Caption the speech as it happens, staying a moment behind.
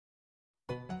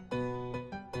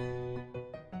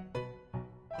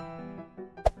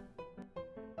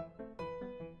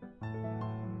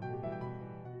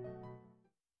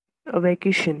A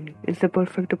vacation is the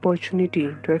perfect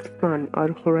opportunity to expand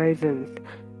our horizons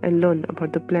and learn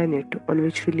about the planet on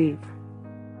which we live.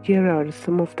 Here are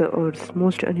some of the Earth's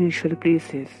most unusual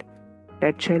places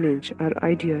that challenge our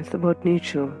ideas about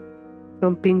nature,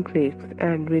 from pink lakes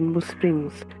and rainbow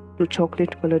springs to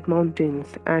chocolate-colored mountains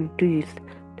and trees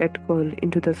that curl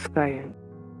into the sky.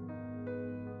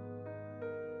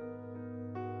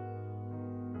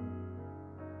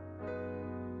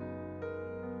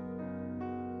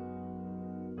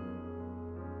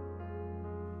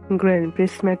 Grand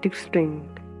Prismatic Spring,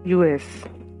 US.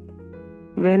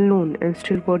 Well known and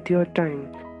still worth your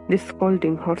time, this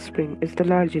scalding hot spring is the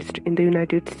largest in the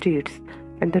United States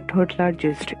and the third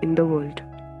largest in the world.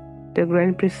 The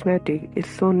Grand Prismatic is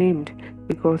so named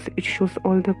because it shows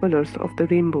all the colors of the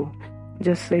rainbow,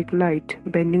 just like light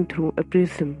bending through a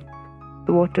prism.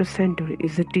 The water center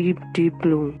is a deep, deep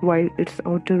blue, while its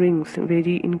outer rings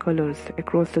vary in colors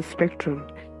across the spectrum,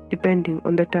 depending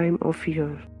on the time of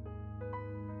year.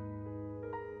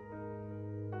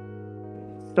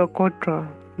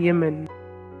 Socotra, Yemen.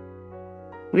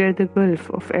 Where the Gulf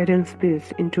of Aden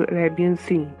spills into Arabian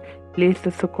Sea lays the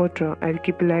Socotra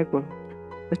archipelago,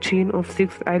 a chain of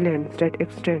 6 islands that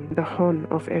extend the Horn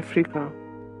of Africa.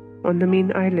 On the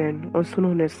main island, also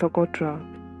known as Socotra,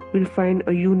 we'll find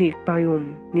a unique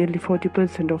biome. Nearly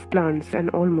 40% of plants and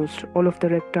almost all of the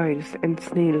reptiles and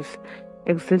snails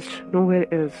exist nowhere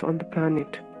else on the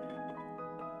planet.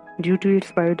 Due to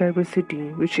its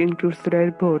biodiversity, which includes rare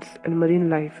birds and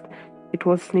marine life, it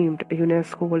was named a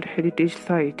UNESCO World Heritage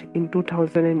Site in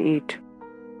 2008.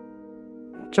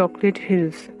 Chocolate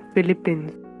Hills,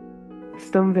 Philippines.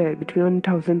 Somewhere between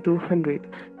 1,200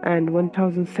 and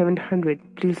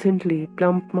 1,700 pleasantly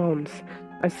plump mounds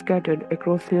are scattered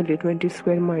across nearly 20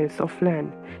 square miles of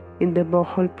land in the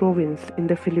Bohol province in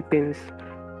the Philippines.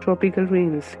 Tropical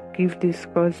rains give these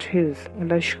cursed hills a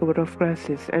lush cover of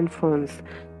grasses and ferns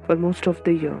for most of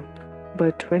the year,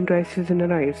 but when dry season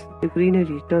arrives, the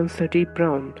greenery turns a deep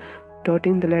brown,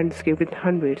 dotting the landscape with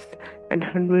hundreds and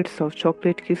hundreds of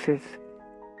chocolate kisses.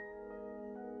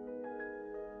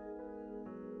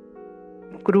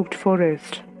 Crooked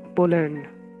Forest, Poland.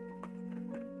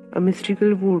 A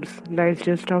mystical woods lies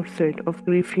just outside of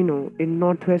Gryfino in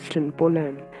northwestern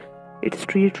Poland. Its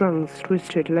tree trunks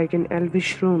twisted like an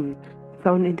elvish rune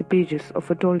found in the pages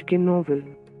of a Tolkien novel.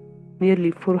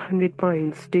 Nearly 400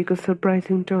 pines take a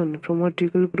surprising turn from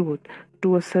vertical growth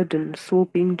to a sudden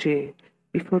swooping J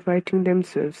before righting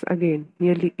themselves again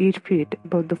nearly 8 feet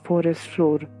above the forest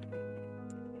floor.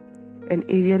 An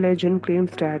area legend claims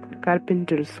that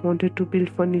carpenters wanted to build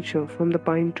furniture from the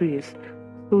pine trees,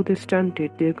 so they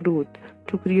stunted their growth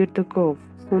to create the curve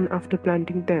soon after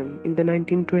planting them in the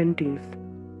 1920s.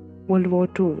 World War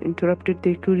II interrupted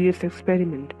their curious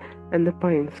experiment, and the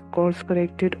pines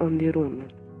course-corrected on their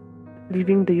own,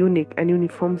 leaving the unique and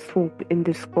uniform swoop in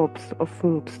this copse of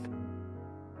woods.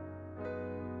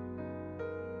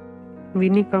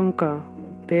 Vinicunca,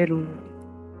 Peru.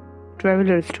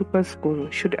 Travelers to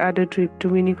Cusco should add a trip to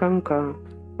Vinicunca,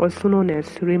 also known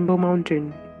as Rainbow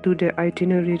Mountain, to their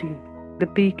itinerary. The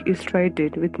peak is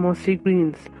shrouded with mossy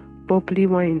greens, purpley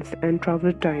vines, and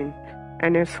travertine,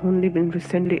 and has only been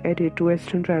recently added to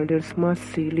Western travelers'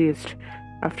 must-see list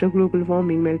after global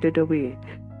warming melted away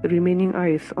the remaining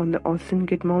ice on the Ocean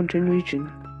Gate Mountain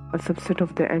region, a subset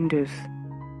of the Andes.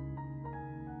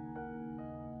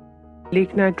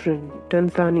 Lake Natron,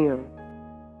 Tanzania.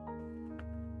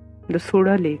 The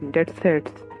soda lake that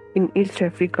sets in East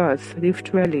Africa's Rift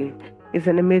Valley is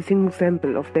an amazing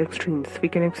example of the extremes we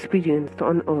can experience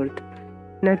on Earth.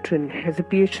 Natron has a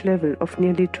pH level of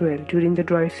nearly 12 during the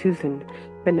dry season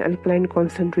when alkaline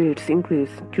concentrates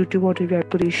increase due to water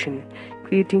evaporation,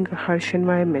 creating a harsh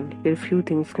environment where few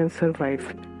things can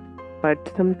survive,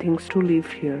 but some things do live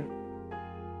here.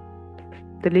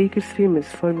 The lake is famous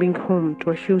for being home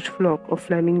to a huge flock of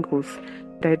flamingos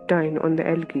that dine on the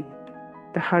algae.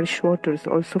 The harsh waters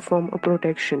also form a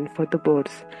protection for the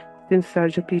birds, since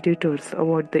larger predators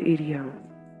avoid the area.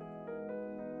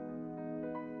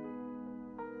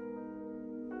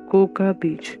 Koekohe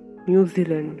Beach, New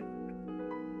Zealand.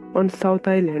 On South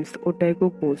Island's Otago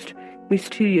coast,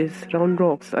 mysterious round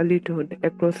rocks are littered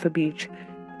across the beach.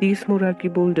 These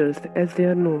Moraki boulders, as they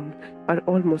are known, are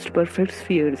almost perfect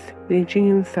spheres, ranging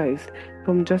in size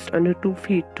from just under 2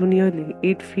 feet to nearly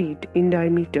 8 feet in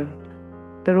diameter.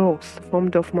 The rocks,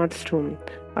 formed of mudstone,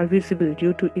 are visible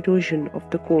due to erosion of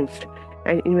the coast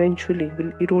and eventually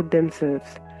will erode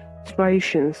themselves.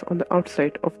 Striations on the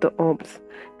outside of the orbs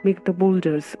make the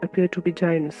boulders appear to be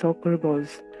giant soccer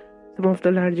balls. Some of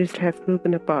the largest have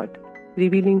broken apart,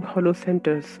 revealing hollow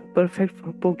centers perfect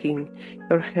for poking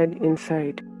your head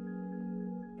inside.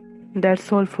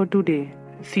 That's all for today.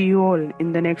 See you all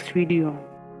in the next video.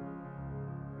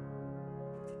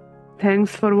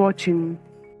 Thanks for watching.